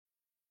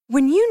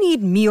When you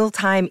need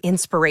mealtime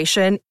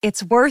inspiration,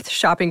 it's worth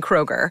shopping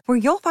Kroger, where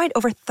you'll find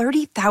over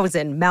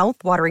 30,000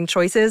 mouth-watering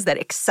choices that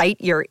excite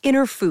your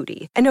inner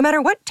foodie. And no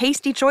matter what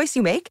tasty choice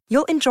you make,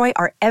 you'll enjoy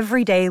our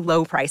everyday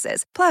low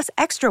prices, plus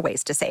extra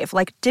ways to save,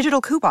 like digital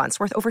coupons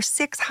worth over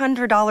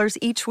 $600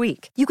 each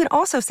week. You can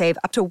also save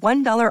up to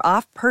 $1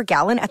 off per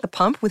gallon at the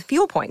pump with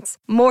fuel points.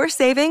 More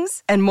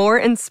savings and more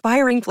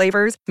inspiring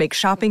flavors make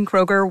shopping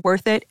Kroger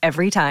worth it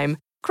every time.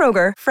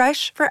 Kroger,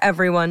 fresh for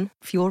everyone.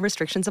 Fuel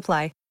restrictions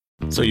apply.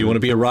 So you want to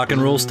be a rock and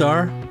roll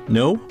star?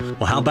 No?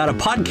 Well, how about a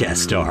podcast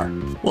star?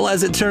 Well,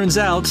 as it turns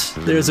out,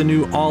 there's a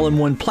new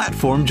all-in-one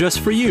platform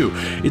just for you.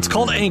 It's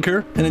called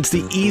Anchor, and it's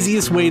the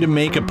easiest way to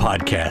make a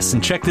podcast.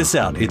 And check this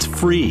out, it's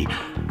free.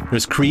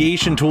 There's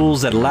creation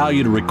tools that allow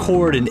you to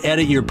record and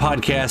edit your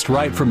podcast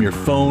right from your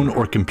phone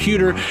or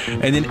computer,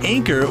 and then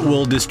Anchor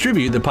will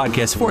distribute the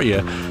podcast for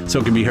you so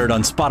it can be heard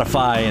on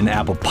Spotify and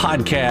Apple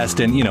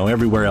Podcast and,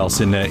 everywhere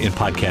else in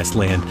podcast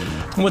land.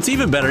 And what's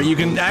even better, you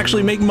can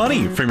actually make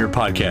money from your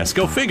podcast.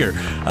 Go figure.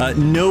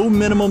 No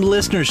minimum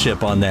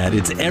listenership on that.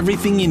 It's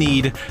everything you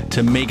need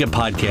to make a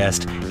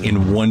podcast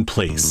in one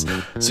place.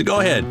 So go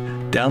ahead.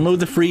 Download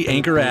the free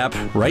Anchor app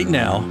right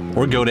now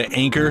or go to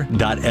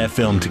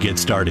anchor.fm to get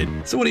started.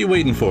 So what are you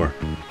waiting for?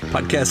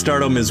 Podcast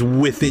stardom is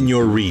within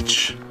your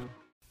reach.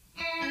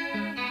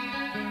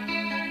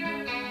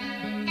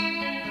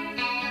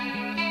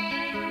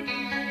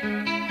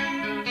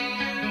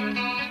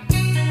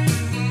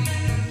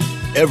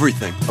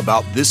 Everything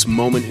about this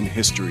moment in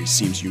history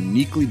seems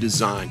uniquely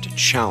designed to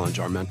challenge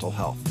our mental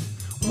health.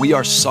 We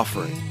are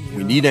suffering,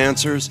 we need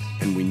answers,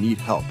 and we need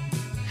help.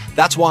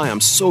 That's why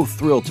I'm so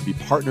thrilled to be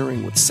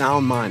partnering with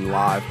Sound Mind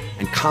Live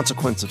and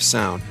Consequence of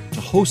Sound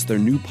to host their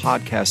new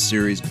podcast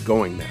series,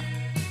 Going There.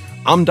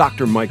 I'm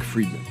Dr. Mike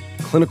Friedman,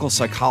 clinical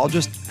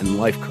psychologist and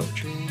life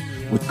coach.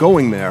 With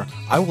Going There,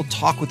 I will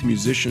talk with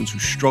musicians who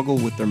struggle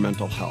with their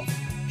mental health,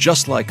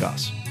 just like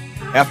us.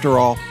 After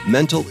all,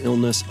 mental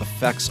illness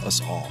affects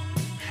us all.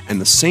 And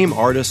the same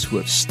artists who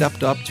have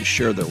stepped up to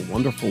share their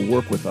wonderful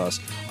work with us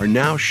are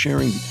now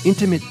sharing the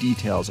intimate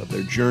details of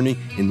their journey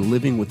in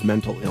living with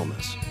mental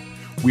illness.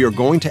 We are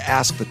going to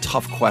ask the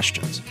tough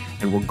questions,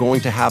 and we're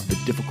going to have the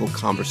difficult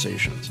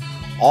conversations,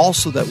 all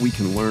so that we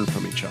can learn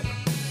from each other.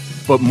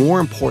 But more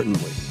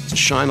importantly, to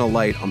shine a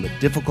light on the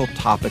difficult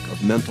topic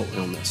of mental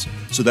illness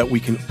so that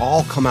we can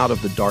all come out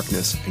of the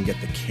darkness and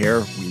get the care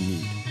we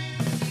need.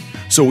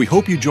 So we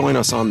hope you join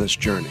us on this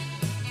journey.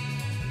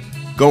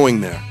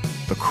 Going There,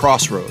 the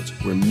crossroads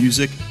where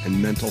music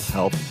and mental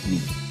health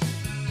meet.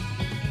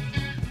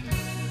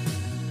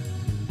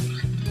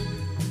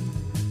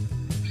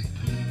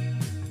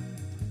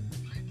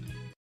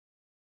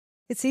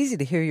 It's easy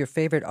to hear your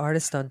favorite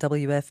artist on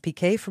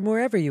WFPK from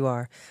wherever you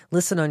are.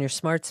 Listen on your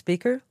smart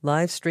speaker,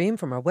 live stream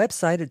from our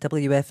website at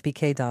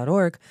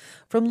WFPK.org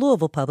from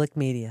Louisville Public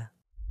Media.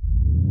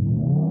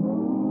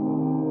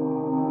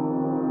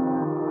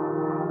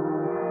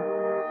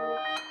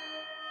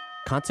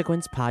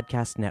 Consequence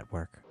Podcast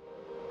Network.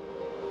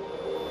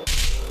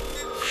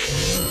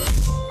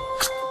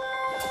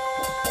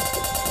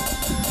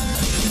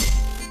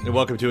 And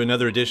welcome to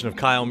another edition of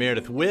Kyle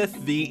Meredith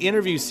with the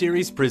interview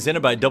series presented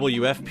by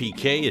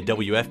WFPK at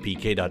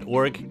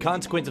WFPK.org,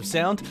 Consequence of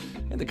Sound,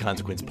 and the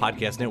Consequence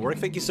Podcast Network.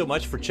 Thank you so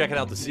much for checking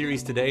out the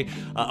series today.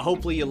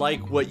 Hopefully you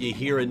like what you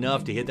hear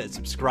enough to hit that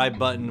subscribe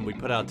button. We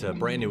put out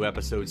brand new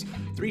episodes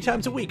 3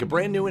 times a week, a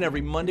brand new one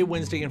every Monday,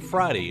 Wednesday, and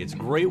Friday. It's a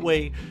great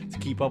way to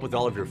keep up with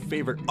all of your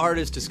favorite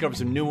artists, discover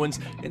some new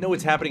ones, and know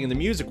what's happening in the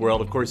music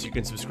world. Of course, you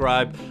can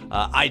subscribe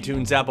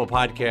iTunes, Apple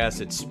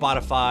Podcasts, at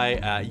Spotify,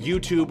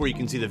 YouTube, where you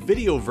can see the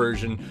video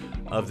version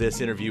of this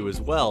interview as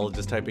well.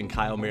 Just type in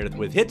Kyle Meredith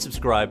with hit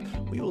subscribe.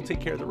 We will take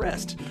care of the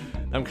rest.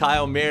 I'm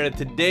Kyle Meredith.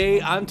 Today,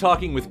 I'm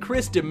talking with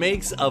Chris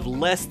DeMakes of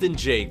Less Than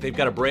Jake. They've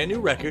got a brand new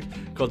record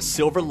called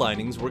Silver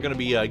Linings. We're going to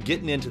be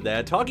getting into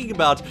that, talking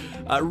about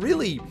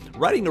really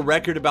writing a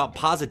record about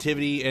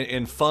positivity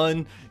and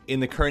fun in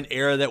the current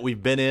era that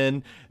we've been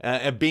in,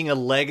 being a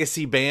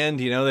legacy band.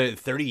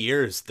 30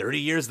 years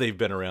they've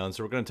been around.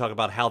 So we're going to talk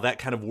about how that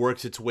kind of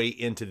works its way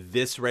into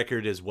this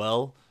record as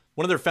well.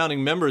 One of their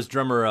founding members,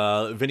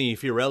 drummer Vinny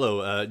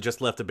Fiorello,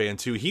 just left the band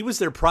too. He was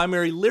their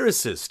primary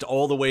lyricist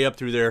all the way up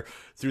through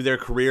their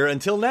career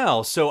until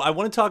now. So I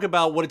want to talk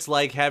about what it's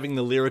like having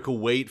the lyrical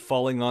weight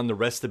falling on the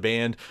rest of the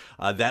band.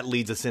 That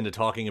leads us into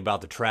talking about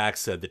the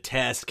tracks, The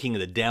Test, King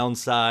of the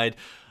Downside,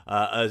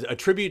 a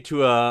tribute to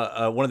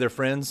one of their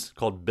friends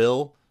called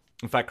Bill.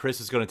 In fact, Chris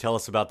is going to tell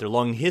us about their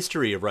long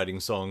history of writing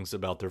songs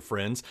about their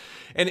friends.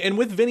 And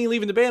with Vinny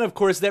leaving the band, of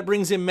course, that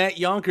brings in Matt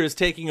Yonkers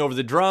taking over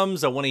the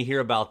drums. I want to hear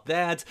about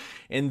that.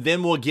 And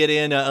then we'll get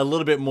in a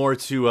little bit more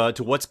to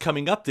what's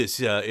coming up in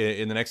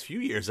the next few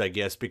years, I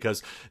guess,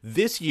 because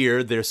this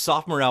year, their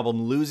sophomore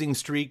album, Losing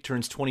Streak,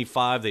 turns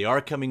 25. They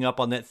are coming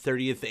up on that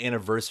 30th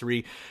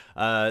anniversary.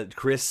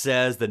 Chris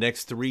says the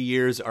next 3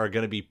 years are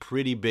going to be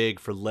pretty big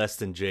for Less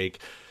Than Jake.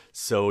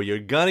 So you're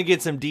going to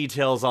get some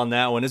details on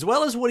that one, as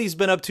well as what he's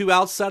been up to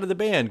outside of the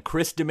band.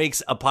 Chris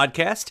DeMakes a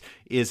Podcast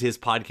is his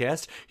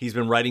podcast. He's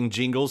been writing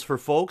jingles for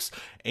folks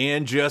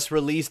and just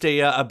released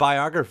a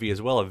biography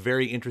as well, a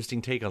very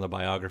interesting take on the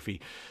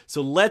biography.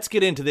 So let's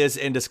get into this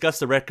and discuss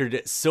the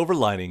record Silver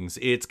Linings.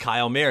 It's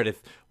Kyle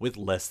Meredith with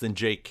Less Than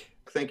Jake.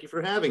 Thank you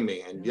for having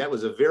me. And that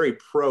was a very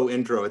pro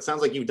intro. It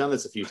sounds like you've done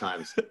this a few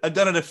times. I've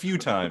done it a few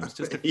times,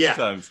 just a few Yeah.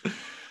 times.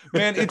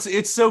 Man,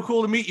 it's so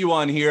cool to meet you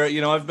on here.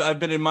 You know, I've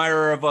been an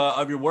admirer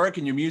of your work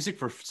and your music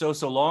for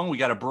so long. We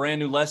got a brand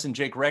new Less Than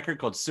Jake record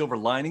called Silver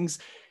Linings.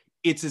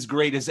 It's as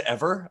great as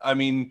ever. I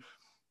mean,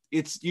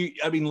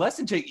 Less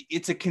Than Jake,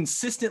 it's a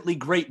consistently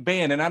great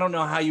band, and I don't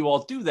know how you all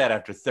do that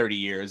after 30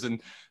 years.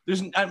 And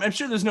I'm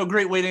sure there's no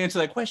great way to answer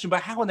that question,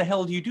 but how in the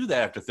hell do you do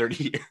that after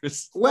 30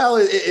 years? Well,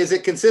 is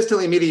it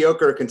consistently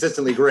mediocre or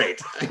consistently great?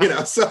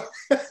 So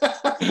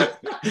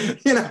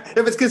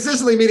if it's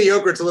consistently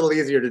mediocre, it's a little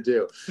easier to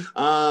do.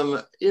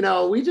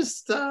 We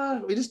just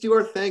do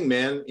our thing,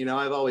 man.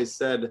 I've always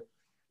said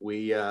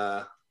we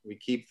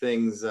keep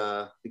things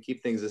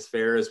as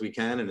fair as we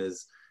can and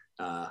as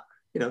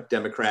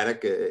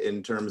democratic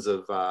in terms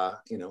of,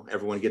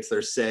 everyone gets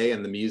their say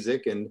in the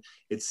music, and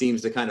it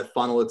seems to kind of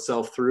funnel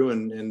itself through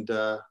and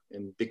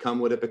become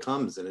what it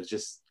becomes. And it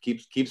just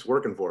keeps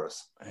working for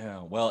us.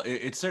 Yeah, well,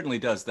 it certainly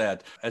does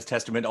that, as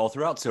testament all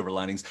throughout Silver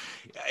Linings.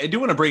 I do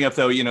want to bring up,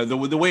 though,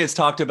 the way it's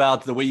talked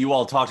about, the way you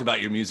all talked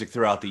about your music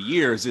throughout the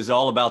years is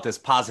all about this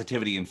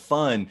positivity and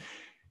fun.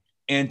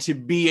 And to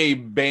be a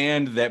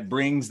band that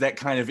brings that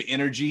kind of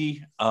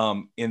energy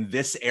in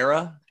this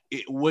era,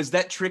 was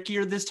that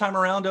trickier this time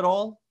around at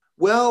all?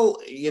 Well,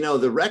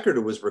 the record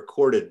was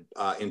recorded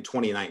in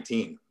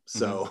 2019.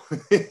 So,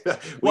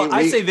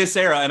 I say this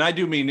era, and I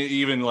do mean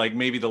even like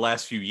maybe the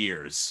last few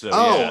years. So,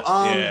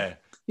 I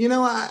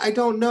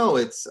don't know.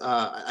 It's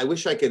I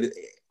wish I could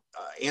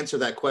answer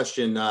that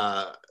question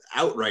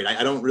outright.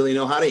 I don't really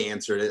know how to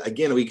answer it.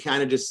 Again, we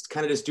kind of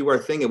just do our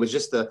thing. It was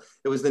just the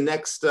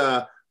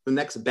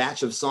next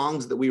batch of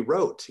songs that we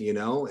wrote,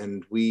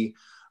 and we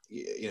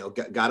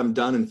got them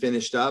done and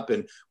finished up.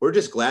 And we're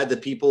just glad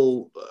that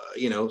people,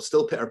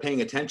 still are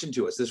paying attention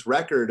to us. This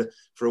record,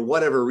 for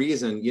whatever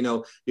reason,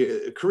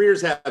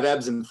 careers have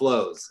ebbs and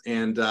flows.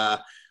 And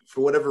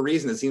for whatever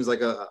reason, it seems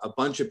like a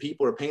bunch of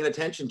people are paying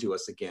attention to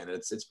us again.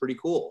 It's pretty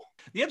cool.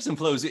 The ebbs and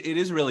flows, it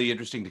is really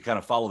interesting to kind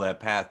of follow that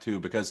path too,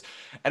 because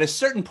at a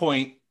certain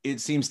point, it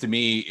seems to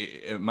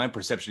me, my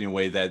perception in a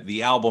way, that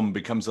the album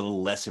becomes a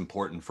little less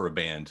important for a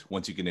band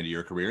once you get into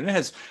your career. And it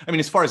has,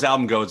 as far as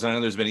album goes, I know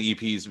there's been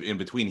EPs in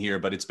between here,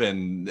 but it's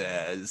been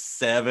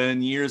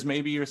 7 years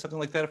maybe or something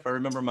like that, if I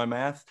remember my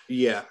math.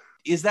 Yeah.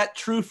 Is that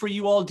true for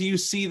you all? Do you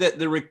see that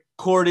the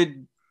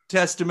recorded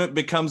testament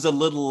becomes a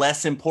little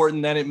less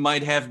important than it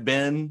might have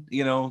been,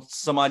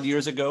 some odd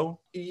years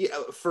ago? Yeah,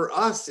 for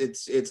us,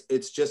 it's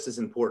just as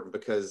important,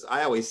 because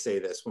I always say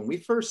this: when we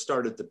first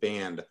started the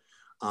band,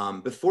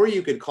 before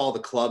you could call the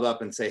club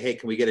up and say, hey,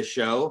 can we get a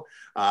show?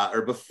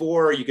 Or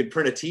before you could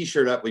print a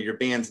t-shirt up with your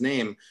band's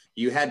name,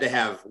 you had to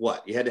have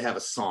what? You had to have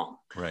a song.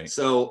 Right.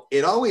 So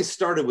it always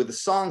started with the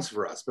songs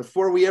for us.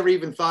 Before we ever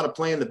even thought of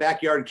playing the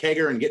backyard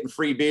kegger and getting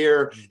free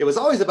beer, it was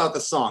always about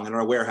the song in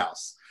our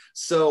warehouse.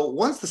 So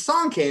once the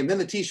song came, then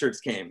the t-shirts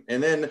came,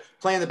 and then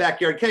playing the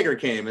backyard kegger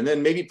came, and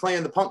then maybe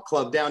playing the punk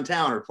club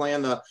downtown or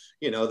playing the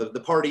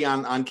party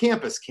on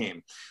campus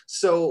came.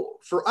 So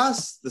for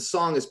us, the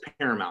song is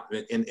paramount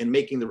in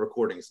making the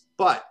recordings.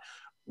 But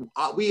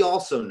we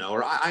also know,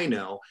 or I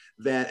know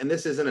that, and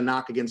this isn't a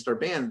knock against our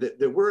band,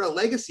 that we're a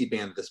legacy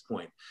band at this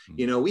point.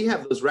 We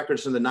have those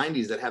records from the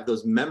 90s that have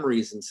those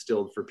memories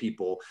instilled for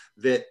people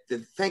that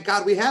thank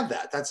God we have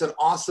that. That's an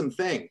awesome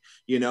thing,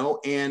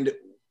 and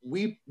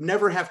we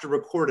never have to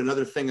record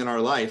another thing in our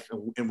life,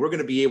 and we're going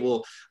to be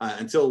able,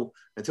 until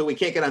we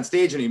can't get on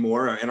stage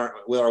anymore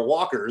with our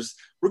walkers,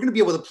 we're going to be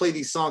able to play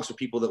these songs for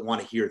people that want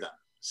to hear them.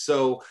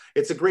 So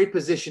it's a great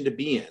position to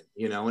be in,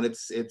 and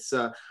it's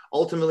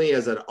ultimately,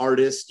 as an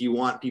artist, you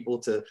want people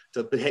to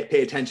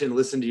pay attention,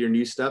 listen to your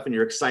new stuff, and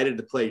you're excited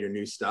to play your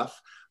new stuff.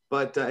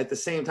 But at the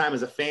same time,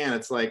 as a fan,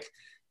 it's like,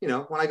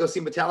 when I go see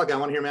Metallica, I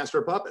want to hear Master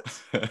of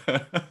Puppets.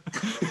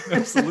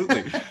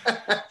 Absolutely.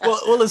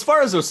 Well, as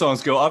far as those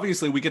songs go,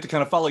 obviously we get to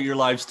kind of follow your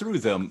lives through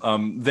them.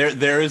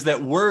 There is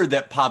that word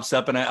that pops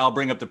up, and I'll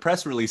bring up the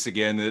press release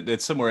again.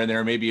 It's somewhere in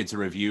there. Maybe it's a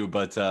review,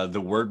 but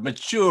the word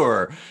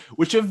mature,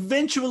 which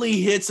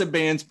eventually hits a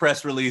band's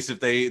press release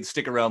if they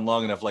stick around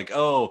long enough, like,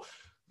 oh,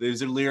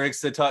 there's lyrics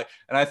that talk.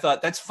 And I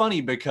thought that's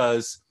funny,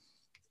 because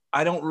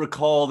I don't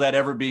recall that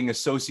ever being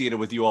associated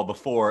with you all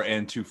before,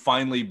 and to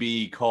finally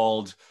be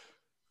called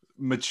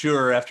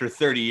mature after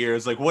 30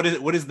 years, like what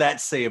does that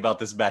say about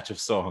this batch of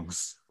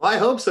songs? Well, I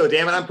hope so,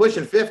 damn it. I'm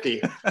pushing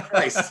 50.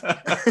 Christ.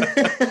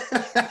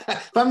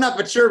 If I'm not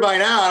mature by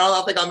now, I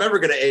don't think I'm ever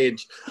going to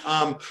age.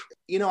 I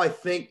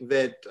think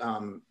that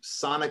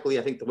sonically,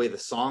 I think the way the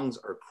songs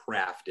are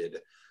crafted,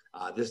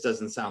 this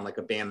doesn't sound like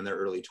a band in their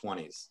early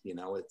 20s.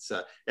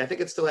 I think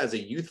it still has a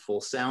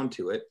youthful sound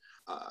to it.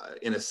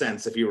 in a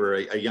sense, if you were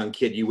a young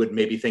kid, you would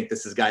maybe think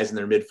this is guys in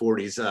their mid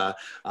 40s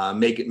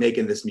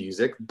making this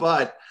music.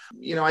 But,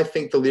 I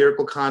think the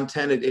lyrical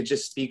content, it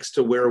just speaks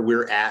to where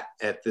we're at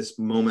this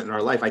moment in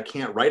our life. I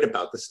can't write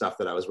about the stuff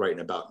that I was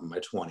writing about in my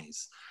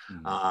 20s.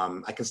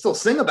 I can still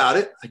sing about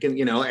it. I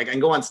can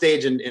go on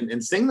stage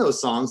and sing those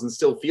songs and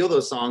still feel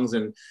those songs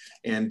and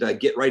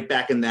get right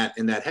back in that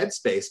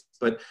headspace.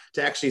 But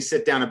to actually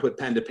sit down and put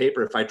pen to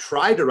paper, if I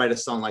tried to write a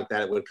song like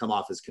that, it would come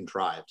off as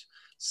contrived.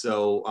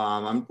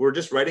 So we're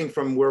just writing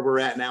from where we're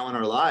at now in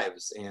our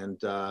lives. And,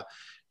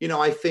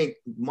 I think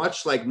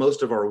much like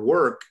most of our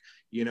work,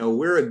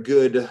 we're a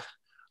good,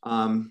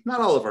 not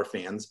all of our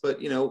fans, but,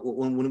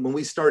 when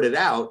we started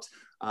out,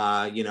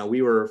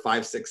 we were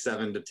 5, 6,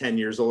 7 to 10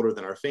 years older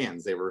than our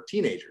fans. They were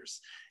teenagers.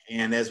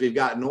 And as we've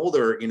gotten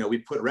older, we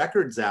put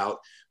records out.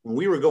 When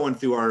we were going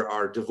through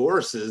our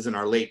divorces in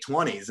our late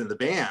 20s in the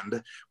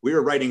band, we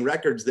were writing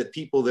records that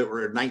people that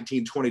were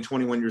 19, 20,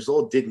 21 years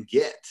old didn't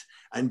get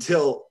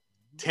until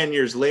 10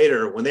 years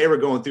later, when they were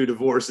going through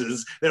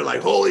divorces. They're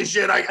like, holy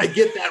shit, I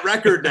get that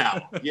record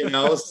now,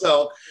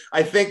 So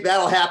I think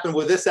that'll happen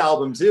with this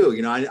album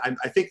too.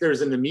 I think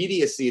there's an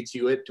immediacy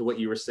to it, to what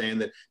you were saying,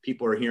 that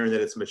people are hearing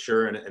that it's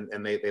mature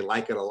and they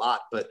like it a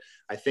lot. But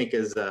I think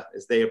as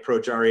they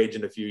approach our age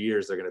in a few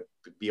years, they're going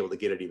to be able to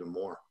get it even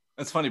more.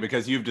 That's funny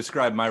because you've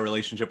described my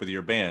relationship with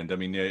your band. I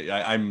mean,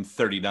 I'm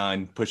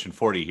 39, pushing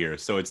 40 here.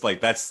 So it's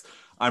like,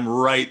 I'm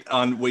right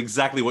on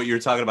exactly what you're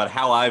talking about,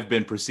 how I've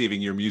been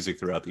perceiving your music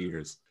throughout the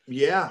years.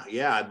 Yeah.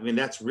 I mean,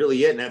 that's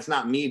really it. And that's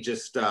not me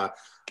just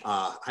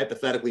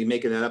hypothetically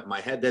making that up in my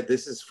head. That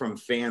this is from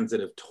fans that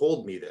have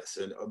told me this,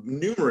 and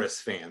numerous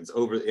fans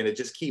and it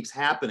just keeps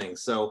happening.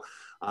 So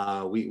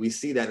we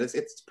see that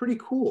it's pretty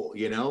cool,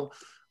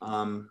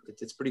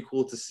 it's pretty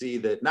cool to see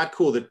that. Not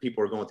cool that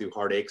people are going through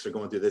heartaches or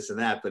going through this and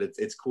that, but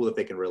it's cool that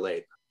they can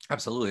relate.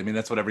 Absolutely. I mean,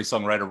 that's what every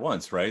songwriter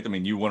wants, right? I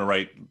mean, you want to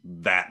write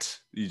that.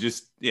 You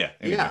just,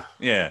 anyway.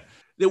 Yeah.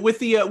 With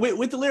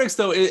the lyrics,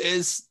 though,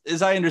 as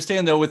I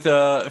understand, though, with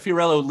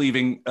Fiorello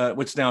leaving,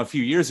 which now a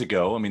few years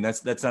ago, I mean,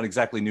 that's not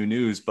exactly new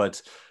news,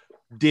 but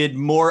did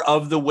more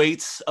of the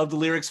weights of the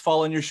lyrics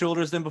fall on your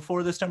shoulders than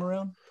before this time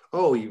around?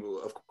 Oh,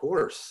 of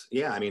course.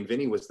 Yeah. I mean,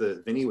 Vinny was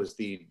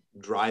the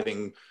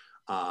driving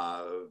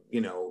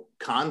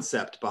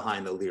concept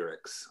behind the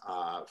lyrics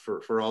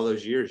for all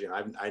those years.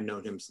 I've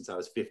known him since I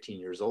was 15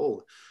 years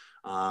old.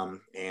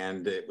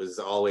 And it was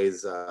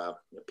always,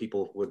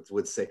 people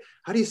would say,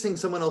 how do you sing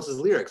someone else's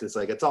lyrics? It's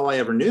like, it's all I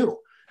ever knew.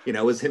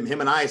 It was him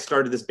and I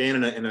started this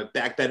band in a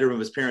back bedroom of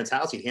his parents'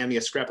 house. He'd hand me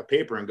a scrap of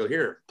paper and go,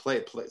 here,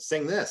 play,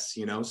 sing this,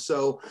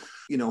 So,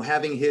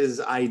 having his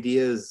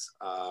ideas,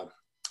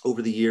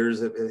 over the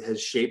years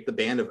has shaped the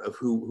band of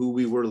who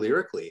we were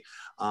lyrically.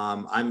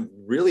 I'm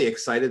really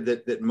excited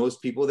that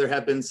most people, there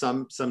have been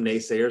some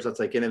naysayers. That's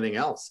like anything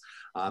else,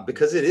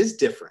 because it is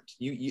different.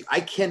 I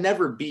can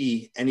never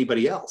be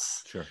anybody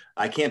else. Sure.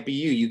 I can't be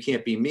you. You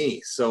can't be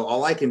me. So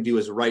all I can do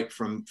is write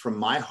from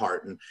my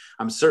heart. And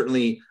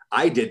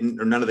I didn't,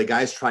 or none of the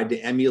guys tried to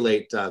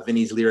emulate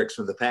Vinny's lyrics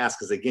from the past.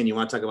 Because again, you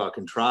want to talk about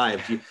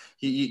contrived.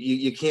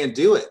 You can't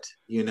do it.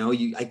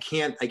 I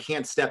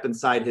can't step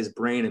inside his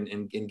brain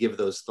and give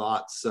those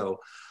thoughts. So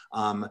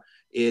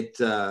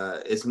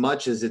as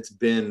much as it's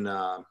been,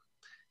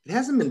 it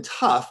hasn't been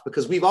tough,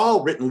 because we've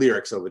all written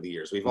lyrics over the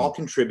years. We've all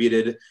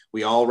contributed.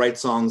 We all write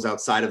songs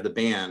outside of the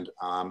band,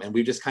 and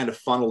we've just kind of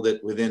funneled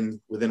it within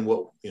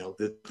what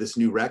this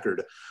new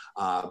record.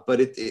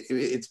 But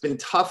it's been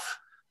tough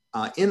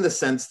in the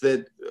sense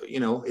that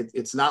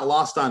it's not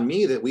lost on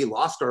me that we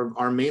lost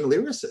our main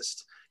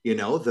lyricist.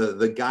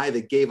 The guy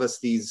that gave us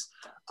these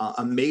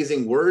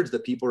amazing words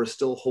that people are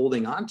still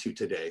holding on to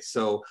today.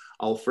 So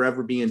I'll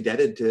forever be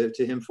indebted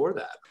to him for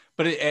that.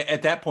 But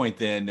at that point,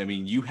 then, I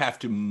mean, you have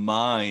to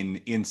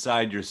mine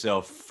inside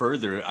yourself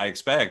further, I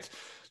expect,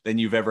 than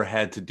you've ever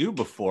had to do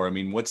before. I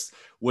mean, was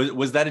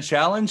that a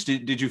challenge?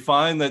 Did you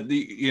find that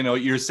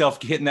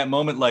yourself hitting that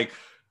moment like,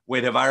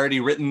 wait, have I already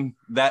written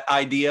that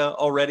idea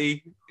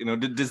already?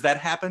 Does that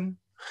happen?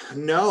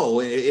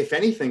 No, if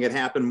anything, it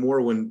happened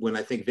more when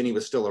I think Vinny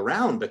was still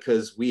around,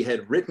 because we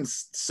had written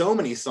so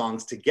many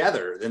songs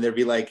together. Then there'd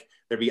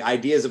be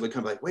ideas that would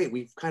come like, wait,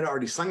 we've kind of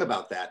already sung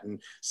about that.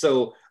 And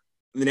so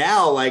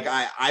now, like,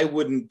 I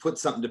wouldn't put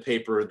something to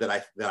paper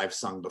that I've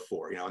sung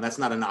before, and that's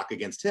not a knock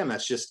against him.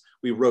 That's just,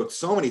 we wrote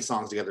so many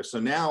songs together. So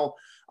now,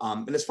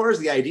 and as far as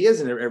the ideas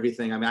and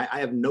everything, I mean, I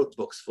have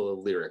notebooks full of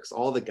lyrics.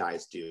 All the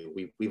guys do.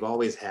 We've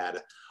always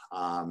had.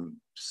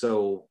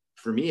 So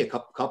for me, a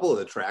couple of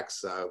the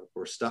tracks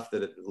were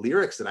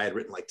lyrics that I had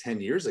written like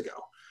 10 years ago,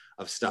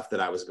 of stuff that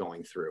I was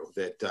going through,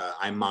 that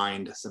I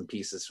mined some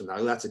pieces from.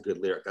 Oh, that's a good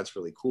lyric. That's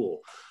really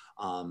cool.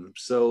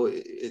 So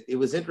it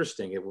was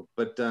interesting.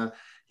 But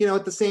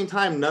at the same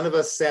time, none of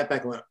us sat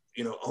back and went,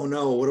 oh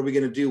no, what are we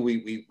going to do?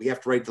 We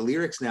have to write the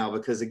lyrics now,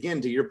 because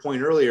again, to your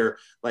point earlier,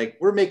 like,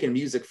 we're making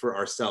music for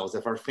ourselves.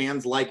 If our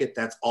fans like it,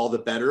 that's all the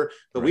better,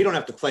 but we don't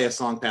have to play a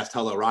song past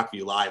Hello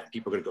Rockview live.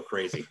 People are going to go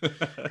crazy.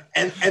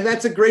 and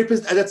that's a great,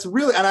 that's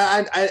really, and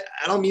I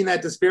don't mean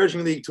that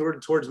disparagingly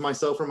towards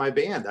myself or my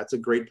band. That's a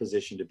great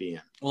position to be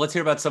in. Well, let's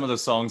hear about some of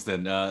those songs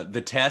then.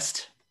 The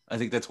Test, I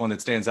think that's one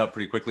that stands out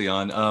pretty quickly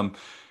on.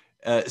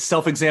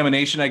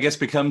 Self-examination, I guess,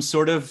 becomes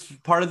sort of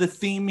part of the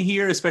theme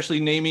here, especially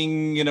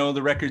naming,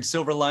 the record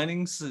Silver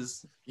Linings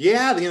is.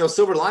 Yeah,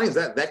 Silver Linings,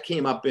 that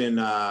came up in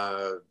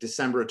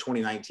December of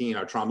 2019.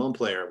 Our trombone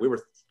player, we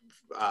were,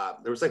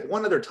 there was like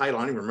one other title,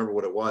 I don't even remember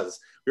what it was.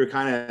 We were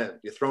kind of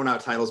throwing out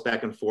titles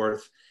back and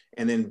forth.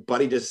 And then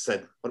Buddy just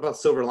said, what about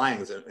Silver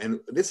Linings? And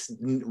this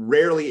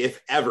rarely,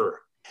 if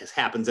ever,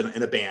 happens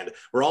in a band,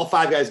 where all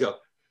five guys go,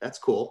 that's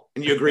cool,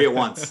 and you agree at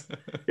once.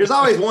 There's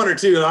always one or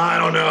two, I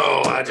don't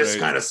know, it just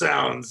kind of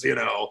sounds,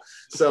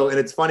 So, and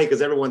it's funny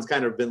because everyone's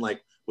kind of been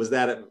like, was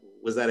that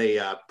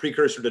a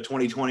precursor to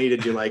 2020?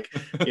 Did you like,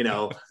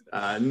 know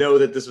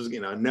that this was,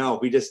 no,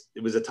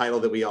 it was a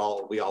title that we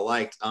all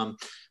liked.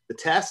 The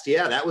Test,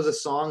 yeah, that was a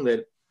song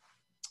that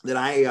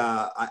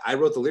I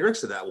wrote the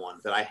lyrics to that one,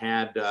 that I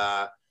had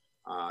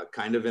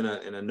kind of in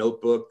a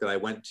notebook that I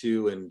went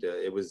to, and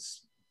it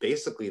was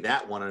basically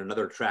that one and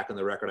another track on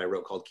the record I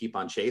wrote called Keep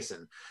on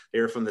Chasing. They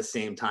were from the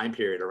same time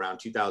period, around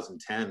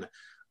 2010.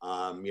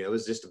 It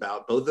was just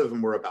about, both of them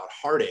were about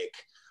heartache,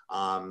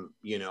 and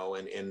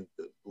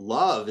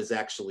love is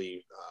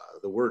actually,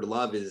 the word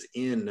love is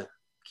in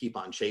Keep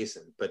on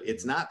Chasing, but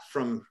it's not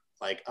from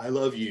like, I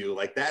love you,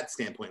 like that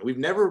standpoint. We've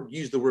never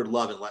used the word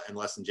love in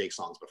Less Than Jake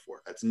songs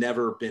before. That's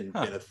never been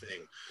a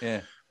thing. Yeah.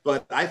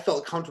 But I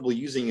felt comfortable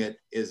using it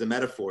as a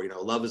metaphor.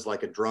 Love is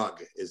like a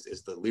drug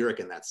is the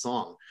lyric in that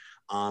song.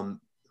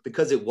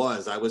 Because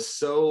I was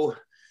so,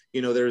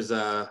 there's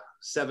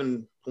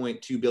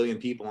 7.2 billion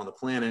people on the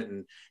planet,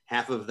 and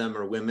half of them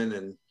are women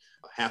and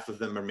half of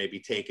them are maybe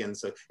taken.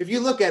 So if you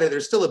look at it,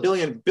 there's still a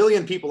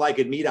billion people I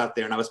could meet out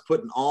there. And I was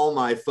putting all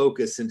my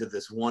focus into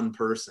this one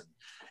person.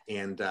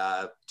 And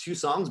 2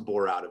 songs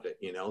bore out of it,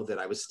 that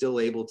I was still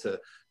able to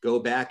go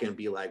back and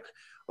be like,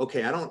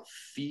 okay, I don't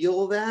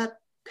feel that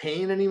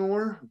pain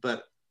anymore,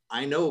 but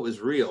I know it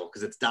was real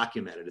because it's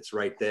documented. It's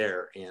right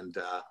there. And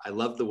I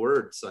love the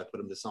words, so I put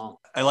them to song.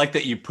 I like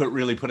that you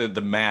really put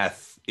the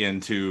math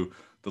into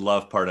the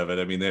love part of it.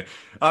 I mean,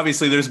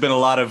 obviously there's been a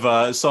lot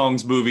of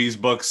songs, movies,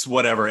 books,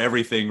 whatever,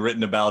 everything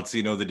written about,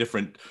 the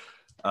different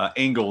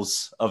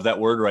angles of that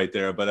word right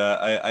there. But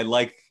I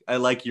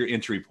like your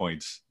entry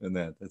points in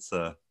that. That's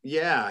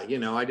yeah,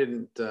 I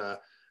didn't.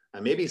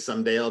 Maybe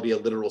someday I'll be a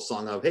literal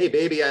song of, hey,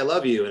 baby, I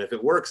love you. And if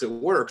it works, it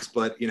works.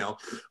 But,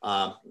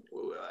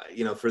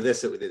 for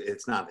this,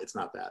 it's not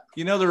that.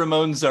 The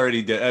Ramones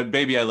already did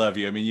Baby, I Love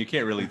You. I mean, you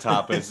can't really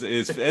top it.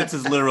 It's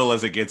as literal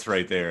as it gets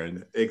right there.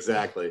 And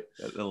exactly.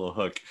 That little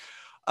hook.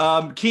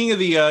 King of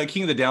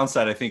the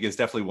Downside, I think, is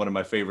definitely one of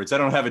my favorites. I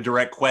don't have a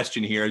direct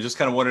question here. I just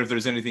kind of wonder if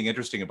there's anything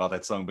interesting about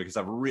that song, because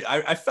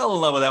I fell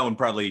in love with that one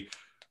probably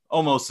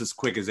almost as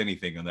quick as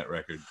anything on that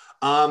record.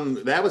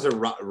 That was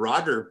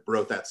Roger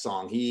wrote that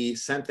song. He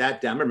sent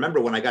that down. I remember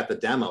when I got the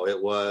demo,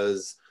 it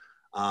was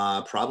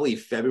probably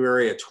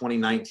February of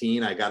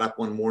 2019. I got up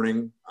one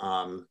morning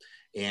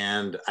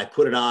and I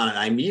put it on, and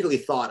I immediately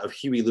thought of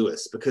Huey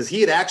Lewis, because he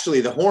had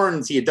actually, the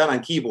horns he had done on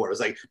keyboard, it was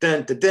like,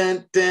 dun, dun,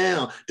 dun,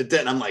 dun, dun, dun.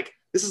 And I'm like,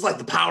 this is like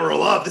the power of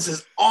love. This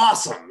is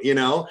awesome,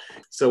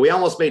 So we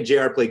almost made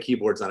JR play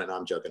keyboards on it. No,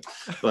 I'm joking.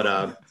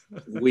 But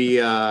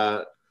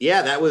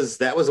yeah, that was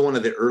one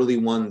of the earlier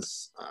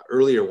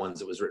ones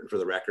that was written for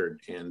the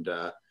record, and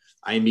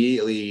I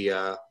immediately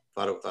thought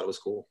it was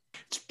cool.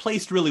 It's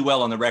placed really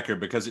well on the record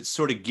because it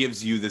sort of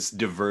gives you this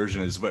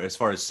diversion as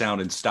far as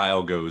sound and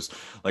style goes,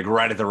 like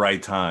right at the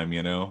right time,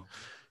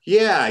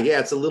 Yeah,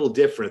 it's a little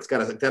different. It's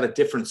got a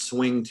different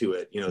swing to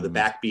it, the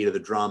backbeat of the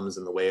drums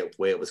and the way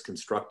it was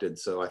constructed.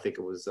 So I think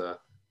it was.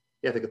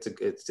 Yeah, I think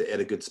it's at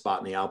a good spot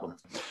in the album.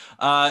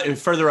 And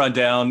further on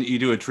down, you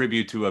do a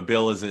tribute to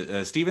Bill. Is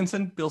it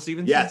Stevenson? Bill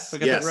Stevenson? Yes. I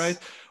got that right.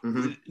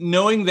 Mm-hmm.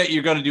 Knowing that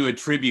you're going to do a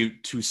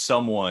tribute to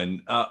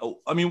someone,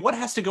 I mean, what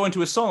has to go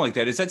into a song like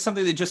that? Is that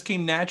something that just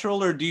came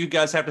natural, or do you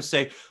guys have to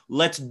say,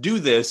 let's do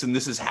this and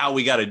this is how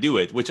we got to do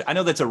it? Which I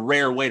know that's a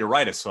rare way to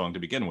write a song to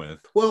begin with.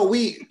 Well,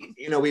 we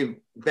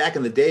back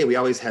in the day, we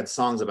always had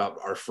songs about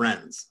our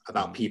friends,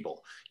 about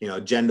people.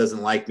 Jen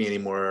Doesn't Like Me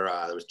Anymore.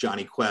 There was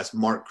Johnny Quest,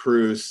 Mark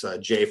Cruz,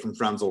 Jay from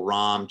Frenzal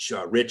Rhomb,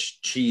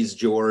 Rich Cheese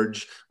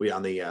George. We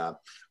on the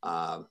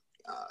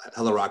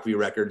Hello Rockview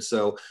record.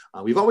 So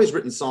we've always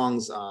written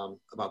songs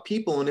about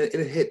people, and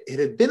it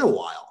had been a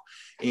while.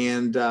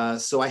 And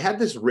so I had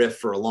this riff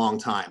for a long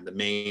time, the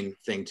main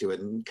thing to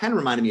it, and kind of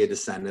reminded me of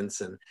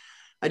Descendants. And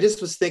I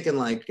just was thinking,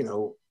 like,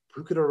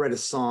 who could I write a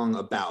song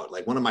about?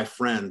 Like one of my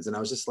friends. And I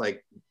was just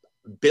like,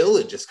 Bill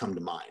had just come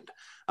to mind.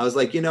 I was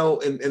like, and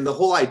the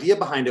whole idea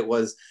behind it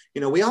was,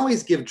 we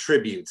always give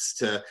tributes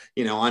to,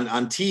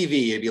 on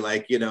TV, it'd be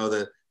like,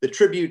 the the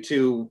tribute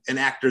to an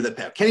actor that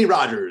passed. Kenny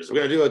Rogers, we're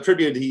going to do a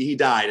tribute. He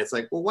died. It's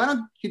like, well, why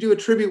don't you do a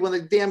tribute when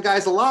the damn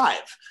guy's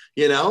alive,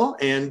 you know?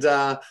 And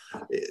the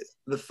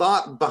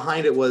thought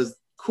behind it was,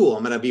 cool,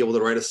 I'm going to be able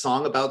to write a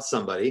song about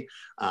somebody,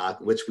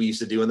 which we used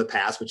to do in the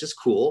past, which is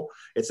cool.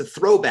 It's a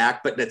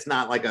throwback, but it's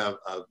not like a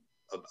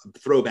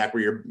throwback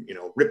where you're, you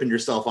know, ripping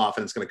yourself off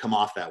and it's going to come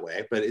off that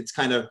way, but it's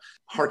kind of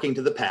harking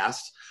to the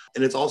past.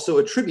 And it's also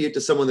a tribute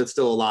to someone that's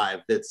still alive,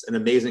 that's an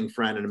amazing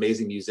friend, an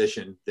amazing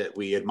musician that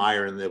we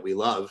admire and that we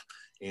love.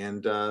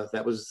 And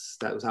that was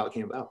how it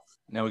came about.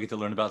 Now we get to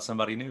learn about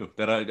somebody new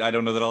that I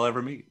don't know that I'll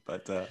ever meet,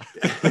 but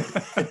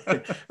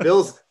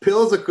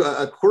Bill's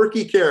a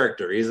quirky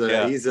character. He's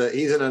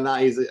an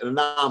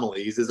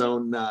anomaly. He's his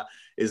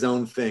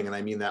own thing. And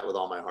I mean that with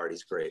all my heart.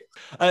 He's great.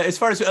 As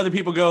far as other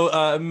people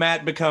go,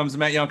 Matt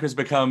Yonkers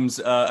becomes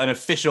an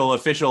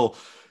official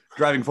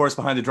driving force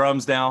behind the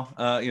drums now.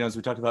 As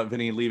we talked about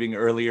Vinny leaving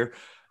earlier.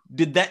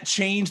 Did that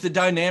change the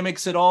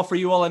dynamics at all for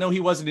you all? I know he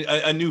wasn't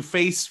a new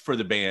face for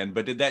the band,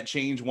 but did that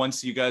change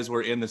once you guys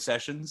were in the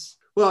sessions?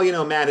 Well, you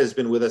know, Matt has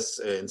been with us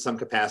in some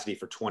capacity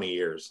for 20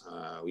 years.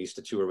 We used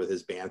to tour with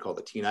his band called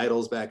the Teen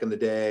Idols back in the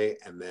day.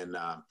 And then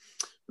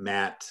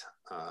Matt,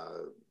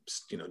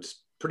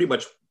 just pretty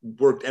much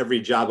worked every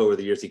job over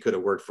the years he could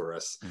have worked for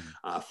us.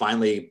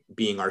 Finally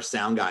being our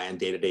sound guy and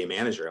day-to-day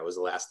manager. That was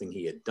the last thing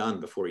he had done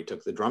before he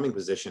took the drumming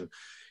position.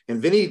 And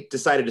Vinny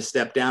decided to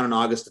step down in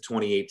August of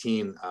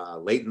 2018,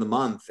 late in the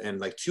month. And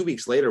like 2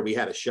 weeks later, we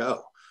had a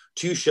show.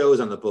 2 shows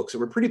on the books. It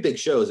were pretty big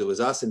shows. It was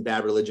us and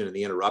Bad Religion and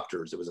the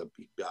Interrupters. It was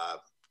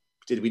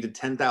we did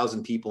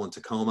 10,000 people in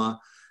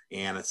Tacoma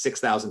and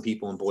 6,000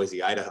 people in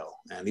Boise, Idaho.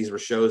 And these were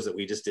shows that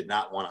we just did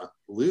not want to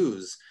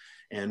lose.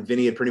 And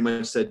Vinny had pretty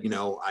much said, you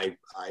know, I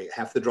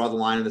have to draw the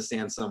line in the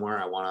sand somewhere.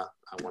 I want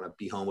to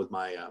be home with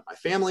my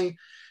family.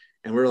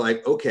 And we were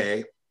like,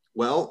 okay,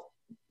 well,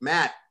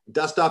 Matt,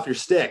 dust off your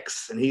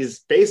sticks. And he's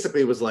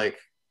basically was like,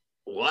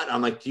 what?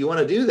 I'm like, do you want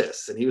to do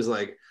this? And he was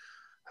like,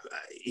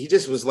 he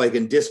just was like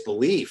in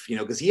disbelief, you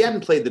know, because he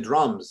hadn't played the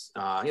drums,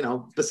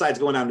 besides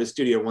going out in the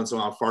studio once in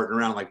a while, farting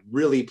around, like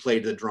really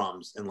played the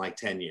drums in like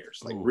 10 years,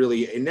 like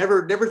really, and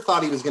never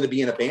thought he was going to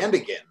be in a band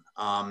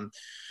again.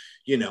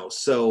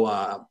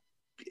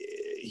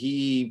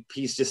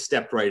 He's just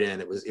stepped right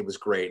in. It was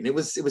great. And it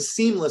was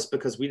seamless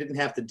because we didn't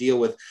have to deal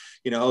with,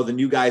 the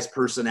new guy's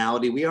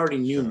personality. We already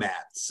knew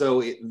Matt.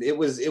 So it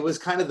was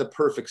kind of the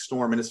perfect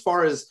storm. And as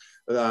far as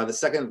the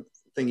second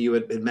thing you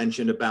had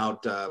mentioned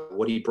about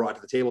what he brought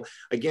to the table,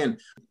 again,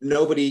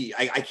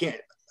 I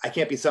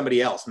can't be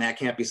somebody else. Matt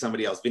can't be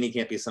somebody else. Vinny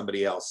can't be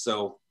somebody else.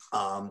 So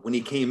when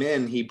he came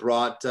in, he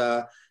brought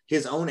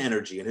his own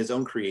energy and his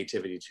own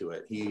creativity to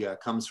it. He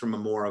comes from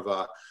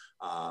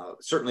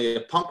certainly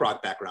a punk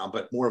rock background,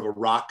 but more of a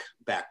rock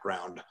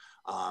background,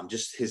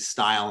 just his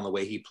style and the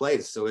way he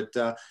plays. So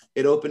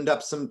it opened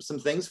up some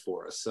things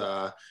for us.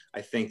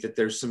 I think that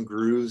there's some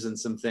grooves and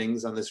some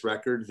things on this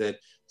record that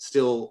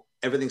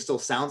everything still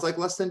sounds like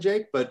Less Than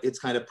Jake, but it's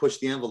kind of pushed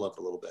the envelope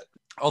a little bit.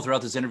 All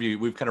throughout this interview,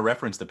 we've kind of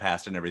referenced the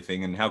past and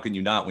everything, and how can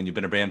you not when you've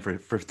been a band for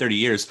 30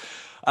 years?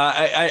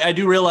 I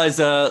do realize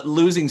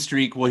Losing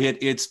Streak will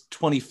hit its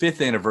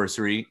 25th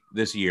anniversary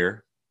this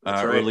year,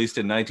 That's right. Released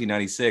in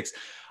 1996.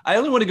 I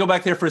only want to go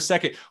back there for a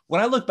second.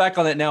 When I look back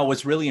on that now,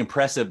 what's really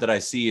impressive that I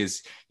see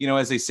is,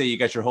 as they say, you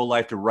got your whole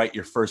life to write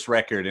your first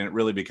record, and it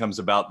really becomes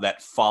about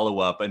that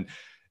follow-up. And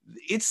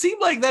it seemed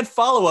like that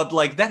follow-up,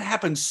 like that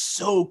happened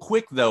so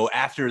quick though,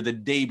 after the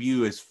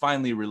debut is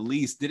finally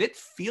released. Did it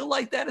feel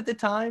like that at the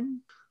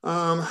time?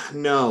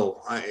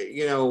 No,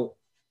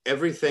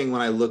 everything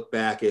when I look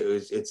back,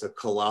 it's a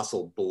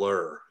colossal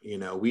blur.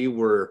 We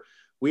were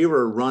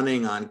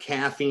running on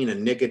caffeine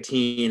and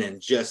nicotine and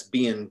just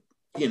being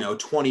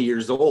 20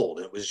 years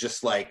old. It was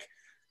just like,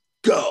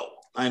 go.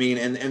 I mean,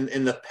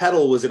 and the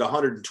pedal was at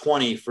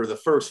 120 for the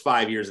first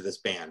 5 years of this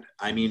band.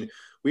 I mean,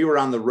 we were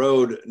on the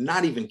road,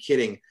 not even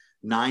kidding,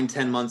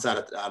 9-10 months out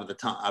of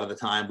the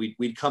time.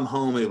 We'd come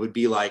home and it would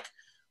be like,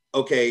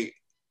 okay,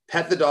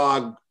 pet the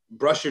dog,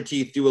 brush your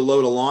teeth, do a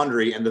load of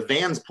laundry, and the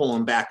van's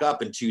pulling back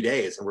up in 2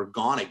 days and we're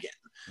gone again.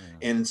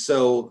 Yeah. And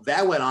so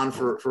that went on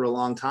for a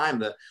long time.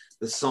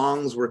 The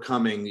songs were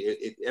coming.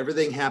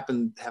 Everything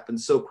happened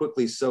so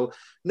quickly. So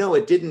no,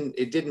 it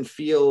didn't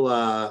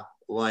feel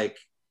like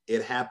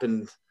it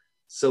happened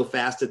so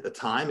fast at the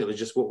time. It was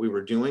just what we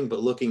were doing.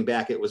 But looking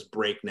back, it was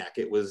breakneck.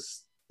 It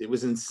was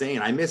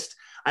insane. I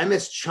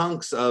missed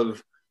chunks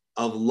of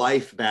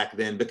life back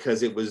then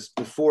because it was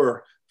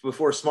before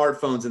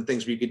smartphones and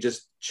things where you could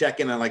just check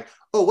in on like,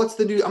 oh, what's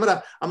the new, I'm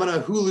gonna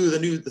Hulu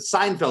the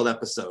Seinfeld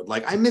episode.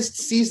 Like I missed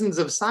seasons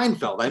of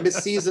Seinfeld. I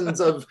missed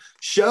seasons of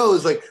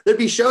shows. Like there'd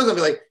be shows I'd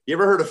be like, you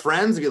ever heard of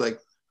Friends? I'd be like,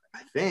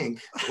 I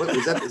think, what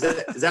is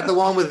that the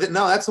one with,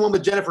 no, that's the one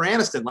with Jennifer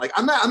Aniston. Like,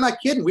 I'm not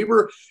kidding. We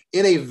were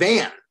in a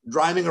van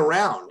driving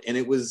around and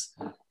it was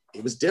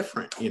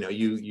different,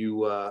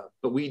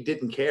 but we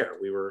didn't care.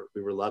 We were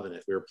loving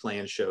it. We were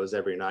playing shows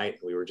every night.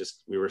 We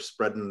were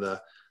spreading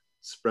the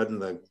spreading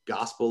the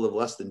gospel of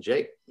Less Than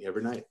Jake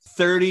every night.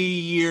 30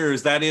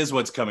 years. That is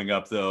what's coming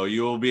up, though.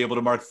 You will be able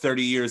to mark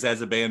 30 years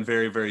as a band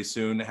very, very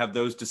soon. Have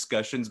those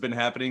discussions been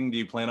happening? Do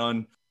you plan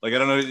on, like, I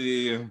don't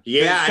know.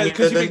 Yeah.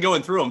 Because you've been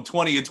going through them.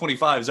 20 and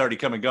 25 is already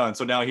come and gone.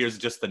 So now here's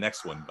just the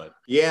next one. But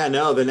yeah,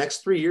 no, the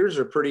next 3 years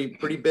are pretty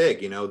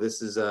big. You know,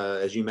 this is,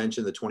 as you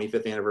mentioned, the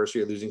 25th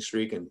anniversary of Losing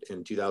Streak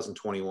in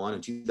 2021.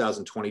 In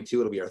 2022,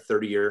 it'll be our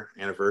 30-year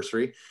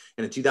anniversary.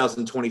 And in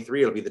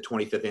 2023, it'll be the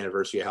 25th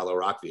anniversary of Hello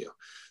Rockview.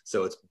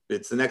 So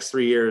it's the next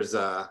 3 years.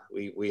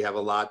 We have a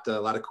lot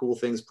of cool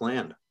things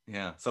planned.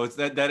 yeah, so it's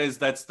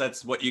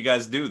that's what you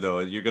guys do, though.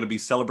 You're going to be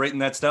celebrating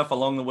that stuff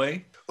along the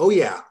way. Oh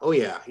yeah.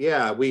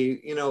 We,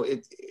 you know,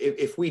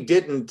 if we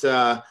didn't,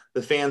 the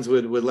fans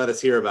would let us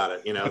hear about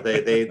it. You know,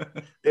 they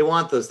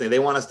want those things. They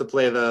want us to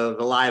play the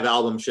live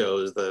album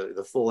shows,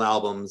 the full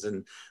albums,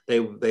 and they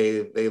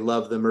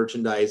love the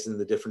merchandise and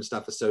the different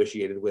stuff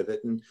associated with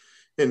it.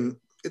 And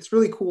it's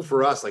really cool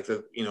for us. Like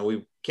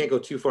we can't go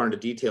too far into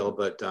detail,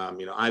 but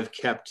you know, you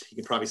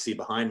can probably see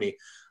behind me.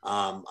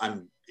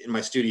 I'm in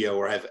my studio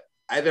where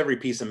I have every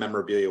piece of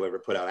memorabilia we ever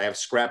put out. I have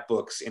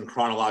scrapbooks in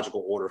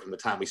chronological order from the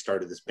time we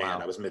started this band.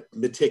 Wow. I was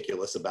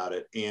meticulous about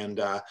it. And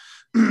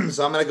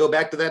so I'm going to go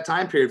back to that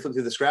time period, flip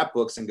through the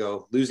scrapbooks and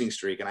go Losing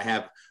Streak. And I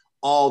have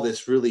all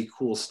this really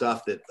cool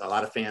stuff that a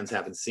lot of fans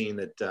haven't seen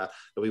that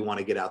we want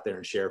to get out there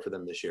and share for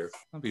them this year.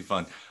 That'd be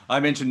fun. I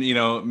mentioned, you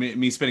know,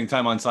 me spending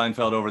time on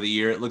Seinfeld over the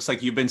year. It looks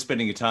like you've been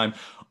spending your time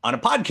on a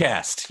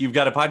podcast. You've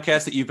got a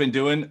podcast that you've been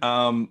doing.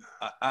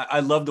 I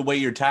love the way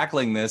you're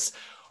tackling this.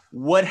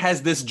 What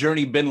has this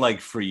journey been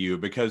like for you?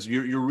 Because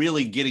you're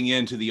really getting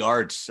into the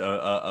art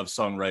of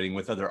songwriting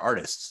with other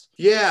artists.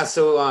 Yeah,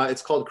 so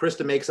it's called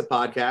Krista Makes a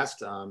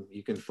Podcast.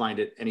 You can find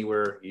it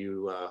anywhere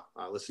you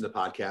listen to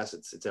podcasts.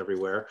 It's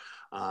everywhere.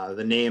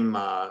 The name,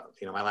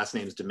 you know, my last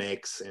name is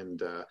DeMakes,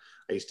 and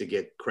I used to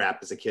get crap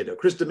as a kid.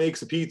 Krista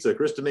makes a pizza,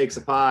 Krista makes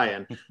a pie,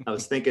 and I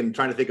was trying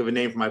to think of a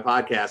name for my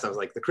podcast. I was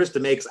like, the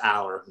Krista Makes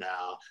Hour,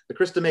 no. The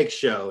Krista Makes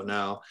Show,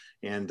 no.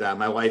 And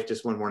my wife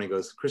just one morning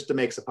goes, Krista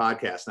Makes a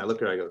Podcast, and I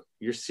look at her, I go,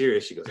 you're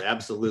serious? She goes,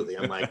 absolutely.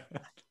 I'm like,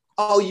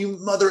 oh, you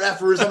mother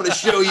effers, I'm going to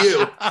show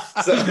you.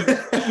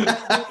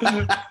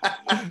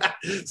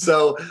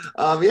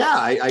 Yeah,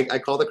 I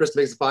called it Krista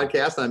Makes a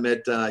Podcast. I'm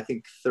at, I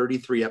think,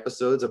 33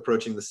 episodes,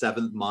 approaching the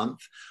 7th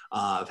month.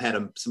 I've had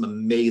some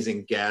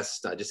amazing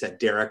guests. I just had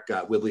Derek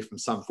Whibley from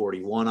Sum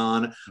 41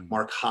 on,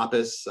 Mark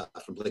Hoppus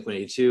from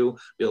Blink-182.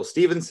 Bill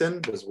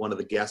Stevenson was one of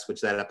the guests,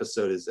 which that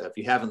episode is, if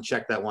you haven't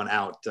checked that one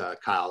out,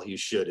 Kyle, you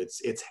should.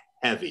 It's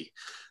heavy,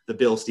 the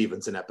Bill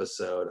Stevenson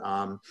episode.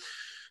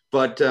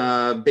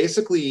 But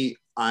basically,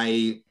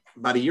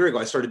 about a year ago,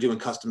 I started doing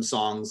custom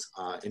songs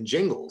and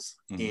jingles.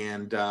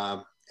 And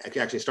I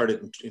actually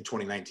started in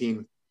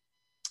 2019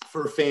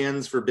 for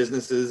fans, for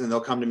businesses, and they'll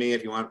come to me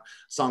if you want a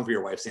song for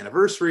your wife's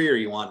anniversary or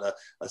you want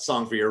a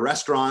song for your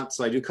restaurant.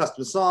 So I do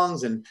custom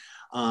songs. And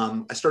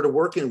I started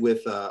working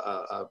with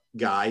a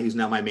guy who's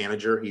now my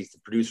manager. He's the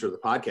producer of the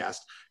podcast,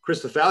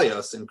 Chris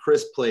Fafalios. And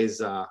Chris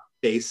plays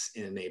bass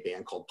in a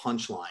band called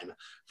Punchline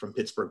from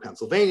Pittsburgh,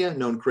 Pennsylvania.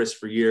 Known Chris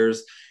for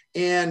years.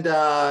 And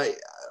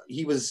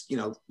he was, you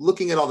know,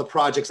 looking at all the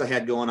projects I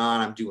had going on.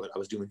 I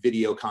was doing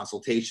video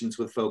consultations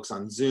with folks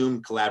on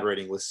Zoom,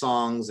 collaborating with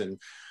songs, and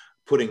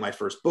putting my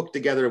first book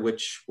together,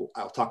 which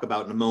I'll talk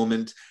about in a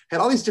moment.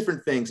 Had all these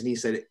different things. And he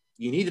said,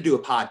 you need to do a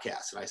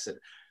podcast. And I said,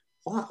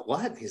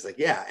 what? And he's like,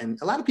 yeah. And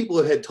a lot of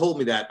people had told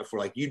me that before,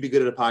 like, you'd be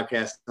good at a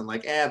podcast. I'm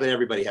like, but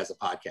everybody has a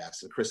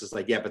podcast. And Chris is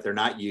like, yeah, but they're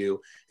not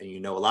you. And you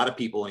know a lot of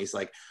people. And he's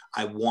like,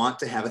 I want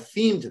to have a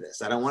theme to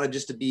this. I don't want it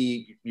just to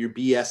be you're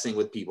BSing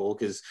with people.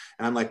 And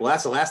I'm like, well,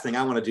 that's the last thing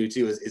I want to do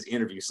too, is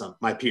interview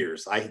my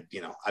peers. I've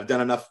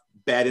done enough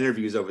bad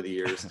interviews over the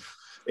years.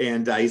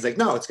 And he's like,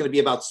 no, it's going to be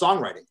about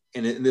songwriting,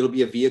 and it'll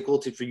be a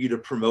vehicle for you to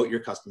promote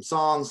your custom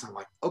songs. I'm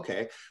like,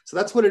 okay. So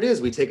that's what it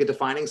is. We take a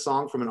defining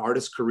song from an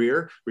artist's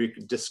career, where you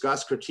can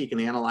discuss, critique,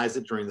 and analyze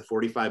it during the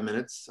 45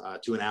 minutes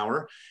to an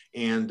hour.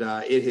 And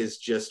it has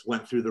just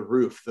went through the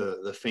roof.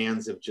 The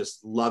fans have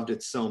just loved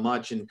it so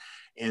much. And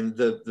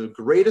the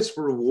greatest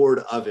reward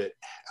of it,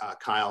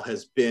 Kyle,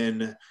 has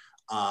been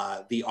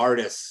the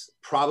artists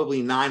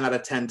probably 9 out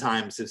of 10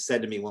 times have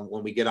said to me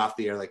when we get off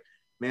the air, like,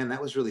 man,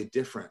 that was really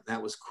different.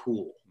 That was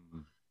cool,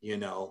 you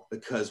know,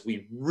 because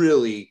we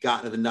really got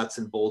into the nuts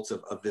and bolts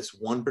of this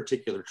one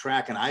particular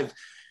track. And I've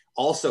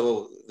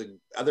also, the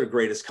other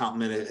greatest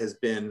compliment has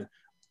been,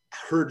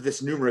 heard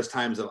this numerous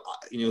times of,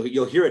 you know,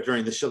 you'll hear it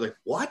during the show, like,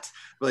 what?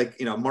 Like,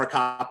 you know, Mark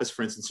Hoppus,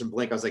 for instance, from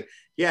Blink, I was like,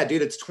 yeah,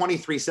 dude, it's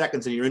 23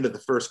 seconds and you're into the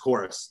first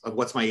chorus of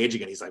What's My Age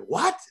Again. He's like,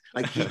 what?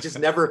 Like, he just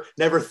never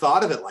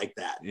thought of it like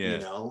that, you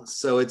know?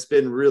 So it's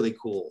been really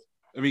cool.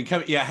 I mean,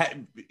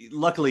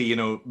 luckily, you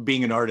know,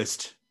 being an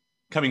artist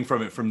coming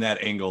from it from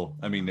that angle.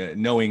 I mean,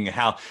 knowing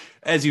how,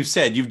 as you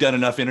said, you've done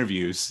enough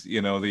interviews,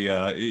 you know,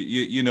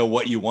 you know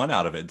what you want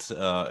out of it.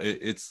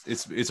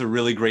 It's a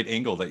really great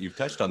angle that you've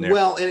touched on there.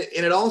 Well, and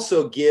it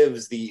also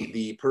gives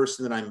the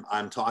person that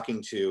I'm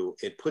talking to,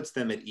 it puts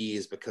them at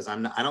ease, because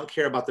I don't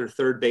care about their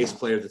third base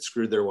player that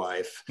screwed their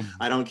wife.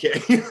 I don't care,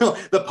 you know,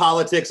 the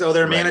politics. Oh,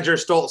 their manager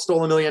stole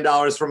 $1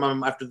 million from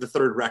them after the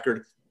third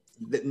record.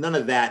 None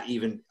of that.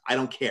 Even I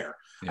don't care.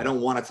 Yeah. I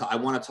don't want to. I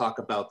want to talk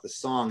about the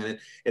song, and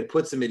it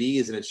puts them at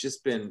ease, and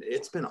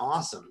it's been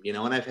awesome, you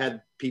know. And I've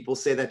had people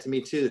say that to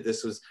me too, that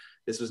this was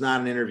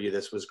not an interview.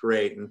 This was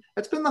great, and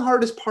that's been the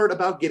hardest part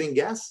about getting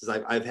guests. Is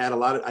I've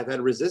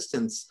had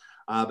resistance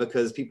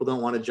because people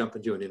don't want to jump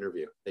into an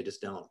interview. They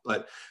just don't.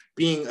 But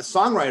being a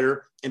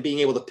songwriter and being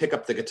able to pick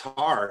up the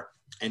guitar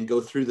and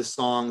go through the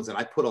songs, and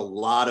I put a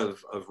lot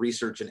of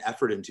research and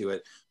effort into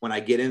it. When I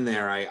get in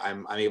there,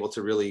 I'm able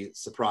to really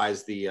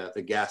surprise the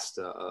guest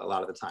a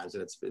lot of the times,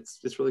 and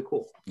it's really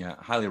cool. Yeah,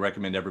 highly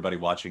recommend everybody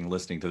watching,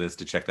 listening to this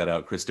to check that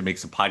out. Chris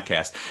DeMakes a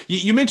Podcast.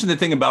 You mentioned the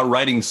thing about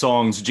writing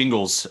songs,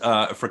 jingles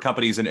for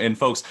companies and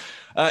folks,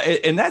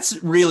 and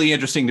that's really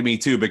interesting to me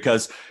too,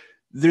 because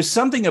there's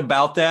something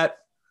about that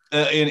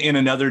in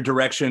another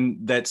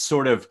direction that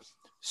sort of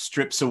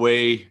strips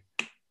away,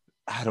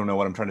 I don't know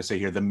what I'm trying to say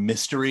here, the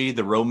mystery,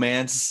 the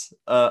romance,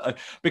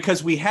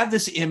 because we have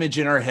this image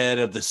in our head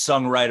of the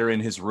songwriter in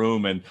his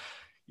room, and,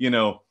 you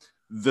know,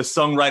 the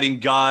songwriting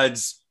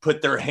gods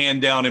put their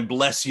hand down and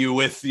bless you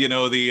with,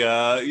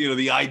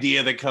 the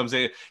idea that comes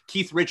in.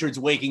 Keith Richards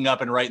waking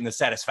up and writing the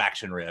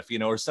Satisfaction riff,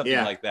 or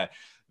something like that.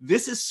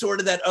 This is sort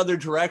of that other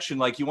direction.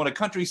 Like, you want a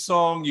country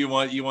song, you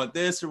want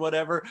this or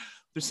whatever.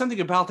 There's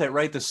something about that,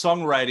 right? The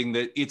songwriting,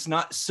 that it's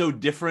not so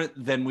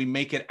different than we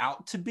make it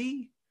out to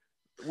be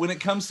when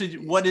it comes to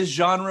what is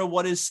genre,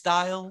 what is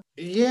style.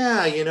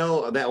 Yeah,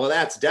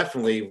 that's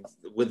definitely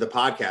with the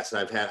podcast I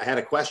had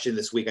a question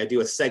this week. I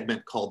do a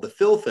segment called The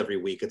Filth every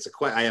week.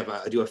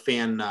 I do a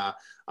fan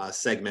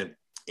segment,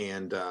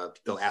 and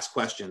they'll ask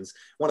questions.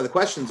 One of the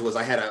questions was,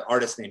 I had an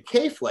artist named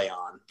K-Flay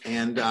on,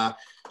 and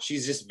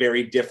she's just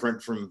very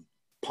different from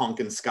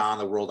punk and ska in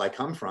the world I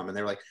come from. And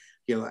they're like,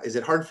 is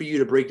it hard for you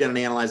to break down and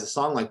analyze a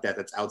song like that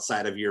that's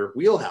outside of your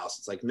wheelhouse?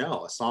 It's like,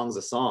 no, a song's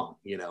a song.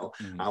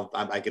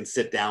 I can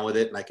sit down with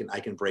it, and I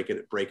can break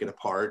it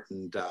apart.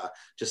 And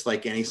just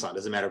like any song,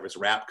 doesn't matter if it's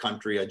rap,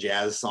 country, a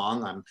jazz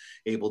song, I'm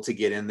able to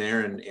get in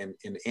there and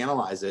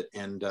analyze it.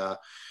 And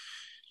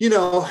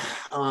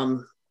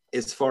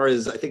as far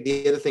as, I think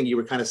the other thing you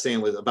were kind of saying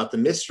was about the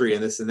mystery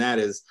and this and that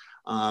is,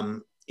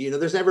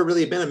 there's never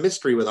really been a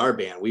mystery with our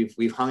band.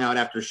 We've hung out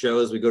after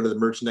shows. We go to the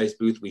merchandise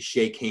booth. We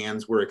shake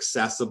hands. We're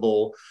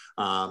accessible.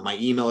 My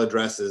email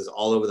address is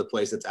all over the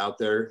place. It's out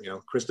there.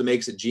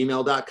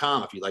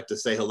 ChrisDeMakes@gmail.com. If you'd like to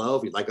say hello,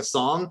 if you'd like a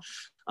song,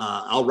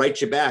 I'll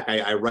write you back.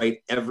 I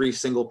write every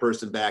single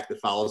person back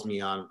that follows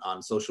me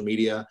on social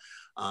media.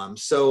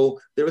 So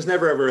there was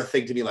never ever a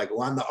thing to be like,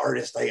 well, I'm the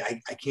artist. I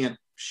can't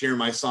share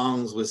my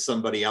songs with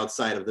somebody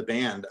outside of the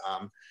band.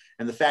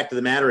 And the fact of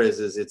the matter is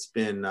it's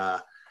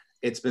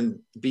been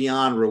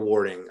beyond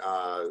rewarding.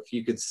 If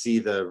you could see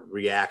the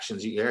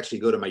reactions, you actually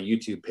go to my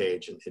YouTube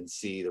page and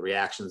see the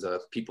reactions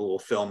of people will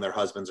film their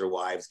husbands or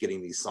wives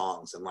getting these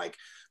songs, and like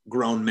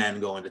grown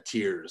men go into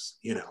tears,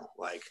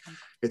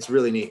 it's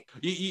really neat.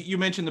 You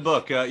mentioned the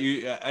book. I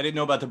didn't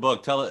know about the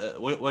book. Tell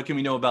what can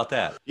we know about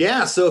that?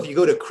 Yeah. So if you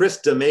go to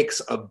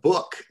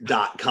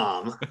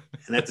ChrisDeMakesABook.com,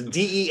 and that's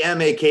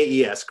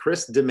DEMAKES,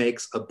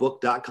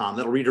 ChrisDeMakesABook.com,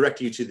 that'll redirect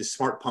you to the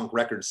Smart Punk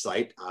Records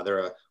site.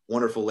 They're a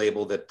wonderful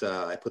label that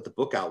I put the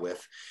book out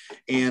with,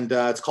 and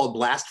it's called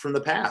Blast from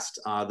the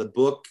Past. The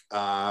book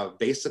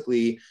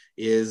basically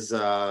is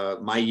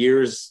my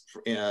years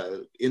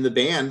in the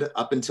band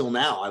up until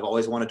now. I've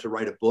always wanted to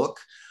write a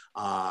book.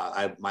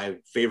 My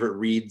favorite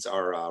reads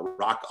are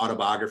rock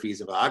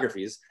autobiographies and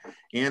biographies,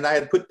 and I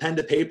had put pen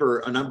to paper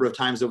a number of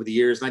times over the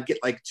years, and I'd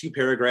get like 2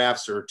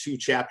 paragraphs or 2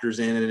 chapters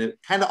in, and it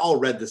kind of all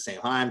read the same.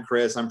 Hi, I'm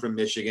Chris, I'm from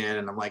Michigan,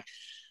 and I'm like,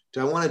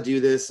 do I want to do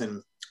this?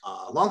 And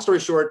long story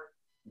short,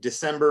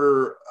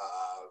 December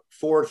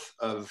 5th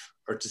of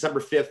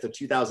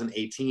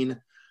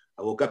 2018,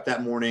 I woke up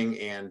that morning,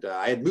 and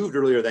I had moved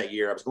earlier that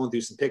year. I was going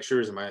through some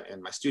pictures in my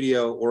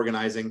studio,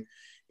 organizing,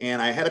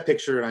 and I had a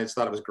picture, and I just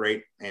thought it was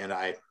great, and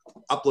I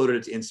uploaded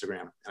it to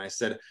Instagram, and I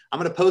said, I'm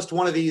going to post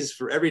one of these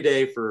for every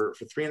day for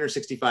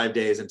 365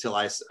 days until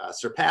I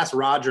surpass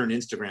Roger in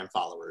Instagram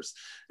followers.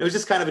 It was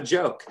just kind of a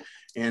joke.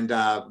 And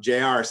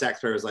JR, our sax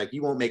player, was like,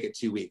 you won't make it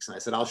 2 weeks. And I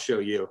said, I'll show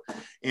you.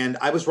 And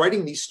I was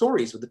writing these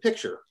stories with the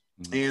picture.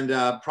 And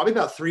probably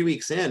about 3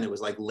 weeks in, it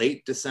was like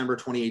late December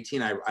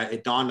 2018,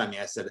 it dawned on me.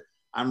 I said,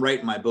 I'm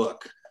writing my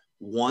book,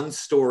 one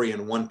story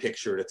and one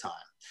picture at a time.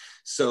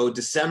 So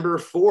December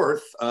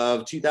 4th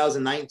of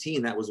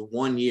 2019, that was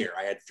 1 year.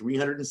 I had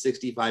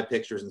 365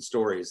 pictures and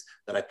stories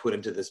that I put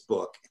into this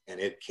book, and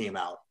it came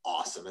out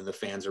awesome. And the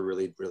fans are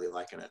really, really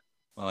liking it.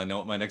 Well, I know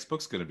what my next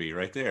book's going to be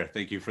right there.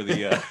 Thank you for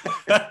the,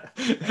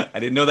 I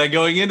didn't know that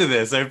going into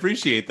this. I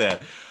appreciate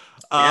that.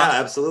 Yeah,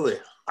 absolutely.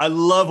 I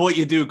love what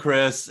you do,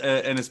 Chris,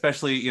 and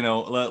especially,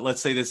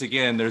 let's say this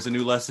again. There's a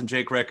new Less Than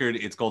Jake record.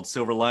 It's called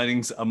Silver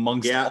Linings,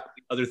 amongst all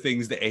the other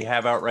things that they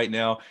have out right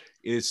now.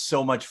 It is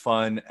so much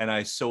fun, and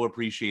I so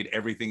appreciate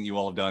everything you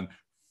all have done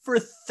for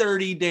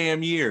 30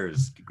 damn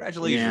years.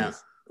 Congratulations. Yeah.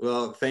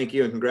 Well, thank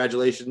you, and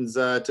congratulations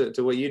to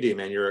what you do,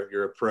 man.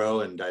 You're a pro,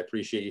 and I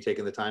appreciate you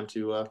taking the time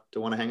to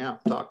want to hang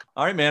out, talk.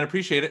 All right, man.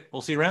 Appreciate it.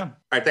 We'll see you around. All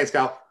right, thanks,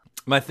 Kyle.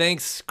 My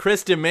thanks.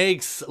 Krista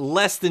makes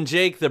Less Than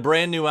Jake. The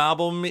brand new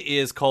album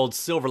is called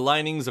Silver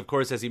Linings. Of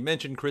course, as he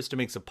mentioned, Krista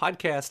makes a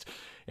podcast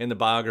and the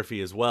biography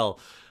as well.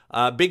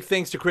 Big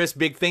thanks to Chris.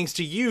 Big thanks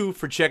to you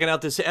for checking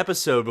out this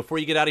episode. Before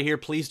you get out of here,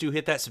 please do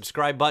hit that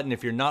subscribe button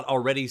if you're not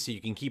already, so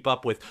you can keep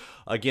up with,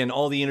 again,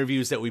 all the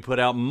interviews that we put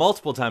out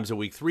multiple times a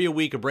week, 3 a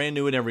week, a brand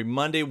new one every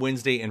Monday,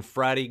 Wednesday, and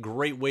Friday.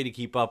 Great way to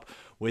keep up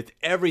with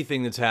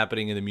everything that's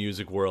happening in the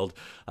music world.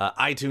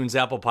 iTunes,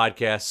 Apple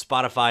Podcasts,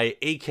 Spotify,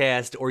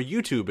 Acast, or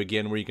YouTube,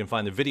 again, where you can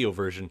find the video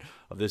version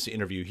of this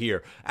interview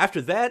here.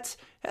 After that,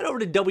 head over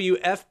to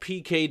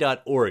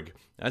WFPK.org.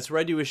 That's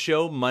where I do a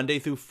show Monday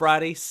through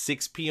Friday,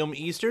 6 p.m.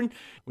 Eastern.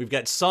 We've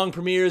got song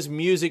premieres,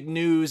 music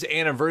news,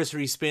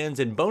 anniversary spins,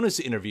 and bonus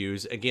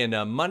interviews. Again,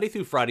 Monday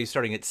through Friday,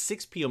 starting at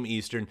 6 p.m.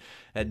 Eastern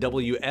at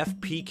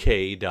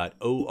WFPK.org.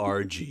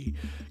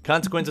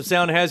 Consequence of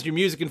Sound has your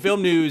music and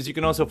film news. You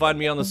can also find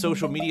me on the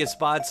social media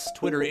spots,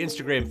 Twitter,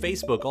 Instagram,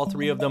 Facebook, all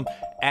 3 of them,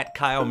 at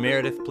Kyle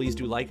Meredith. Please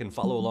do like and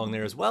follow along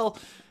there as well.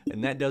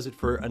 And that does it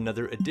for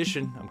another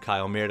edition. I'm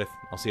Kyle Meredith.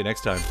 I'll see you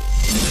next time.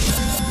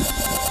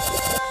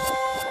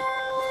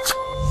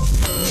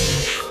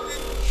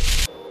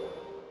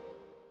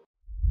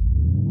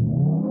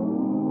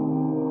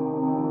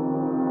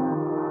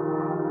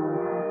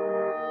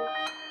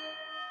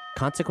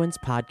 Consequence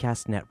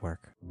Podcast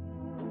Network.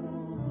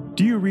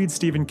 Do you read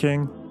Stephen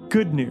King?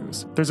 Good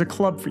news. There's a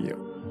club for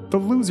you. The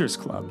Losers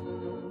Club.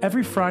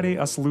 Every Friday,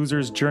 us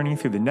losers journey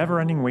through the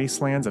never-ending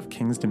wastelands of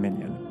King's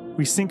Dominion.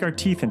 We sink our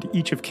teeth into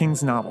each of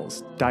King's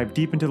novels, dive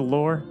deep into the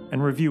lore,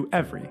 and review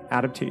every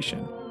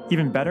adaptation.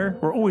 Even better,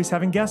 we're always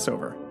having guests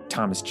over.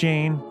 Thomas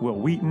Jane, Will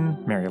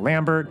Wheaton, Mary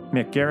Lambert,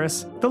 Mick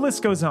Garris, the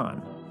list goes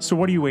on. So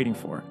what are you waiting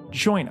for?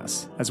 Join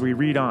us as we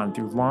read on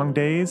through long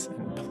days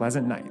and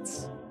pleasant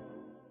nights.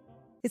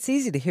 It's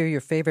easy to hear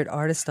your favorite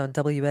artist on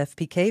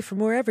WFPK from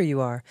wherever you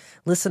are.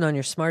 Listen on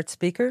your smart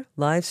speaker,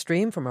 live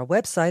stream from our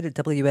website at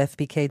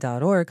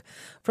WFPK.org,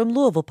 from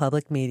Louisville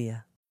Public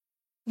Media.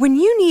 When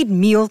you need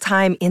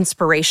mealtime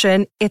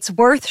inspiration, it's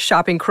worth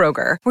shopping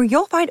Kroger, where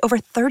you'll find over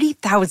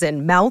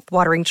 30,000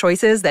 mouth-watering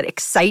choices that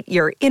excite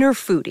your inner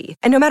foodie.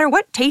 And no matter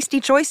what tasty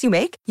choice you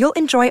make, you'll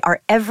enjoy our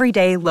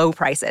everyday low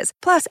prices,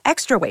 plus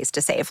extra ways to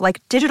save,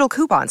 like digital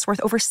coupons worth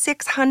over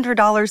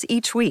 $600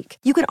 each week.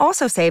 You can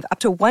also save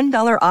up to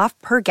 $1 off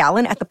per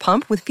gallon at the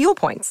pump with fuel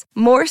points.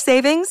 More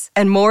savings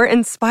and more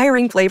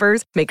inspiring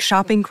flavors make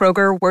shopping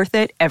Kroger worth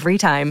it every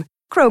time.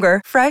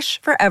 Kroger,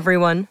 fresh for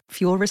everyone.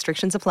 Fuel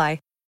restrictions apply.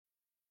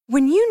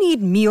 When you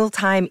need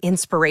mealtime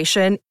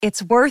inspiration,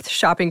 it's worth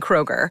shopping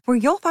Kroger, where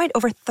you'll find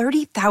over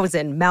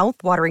 30,000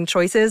 mouth-watering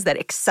choices that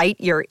excite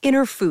your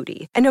inner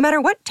foodie. And no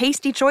matter what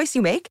tasty choice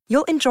you make,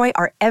 you'll enjoy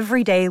our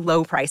everyday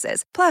low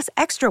prices, plus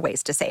extra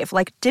ways to save,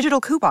 like digital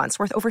coupons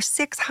worth over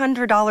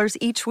 $600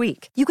 each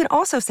week. You can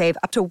also save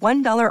up to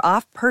 $1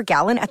 off per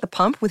gallon at the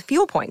pump with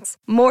fuel points.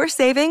 More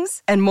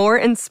savings and more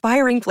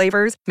inspiring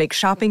flavors make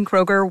shopping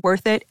Kroger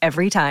worth it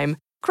every time.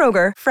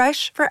 Kroger,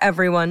 fresh for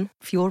everyone.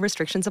 Fuel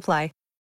restrictions apply.